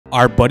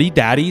Are Buddy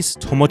Daddies,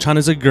 Tomo-chan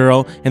is a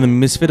girl, and the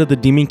Misfit of the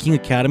Demon King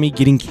Academy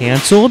getting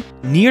cancelled?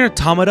 Neir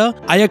Automata,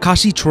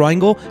 Ayakashi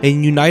Triangle,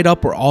 and Unite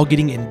Up are all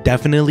getting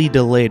indefinitely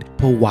delayed.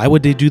 But why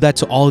would they do that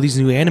to all of these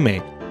new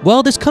anime?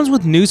 Well, this comes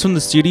with news from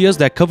the studios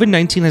that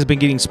COVID-19 has been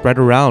getting spread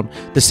around,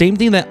 the same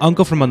thing that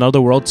Uncle from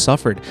Another World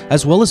suffered,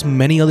 as well as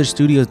many other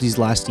studios these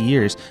last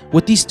years.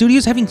 With these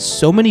studios having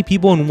so many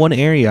people in one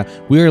area,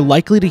 we are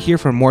likely to hear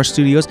from more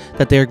studios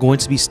that they are going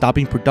to be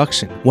stopping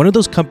production. One of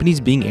those companies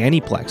being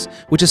Aniplex,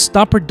 which has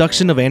stopped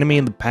production of anime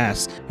in the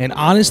past. And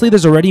honestly,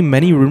 there's already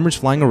many rumors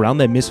flying around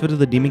that Misfit of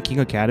the Demon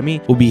King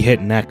Academy will be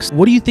hit next.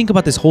 What do you think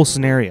about this whole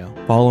scenario?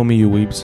 Follow me, you weebs.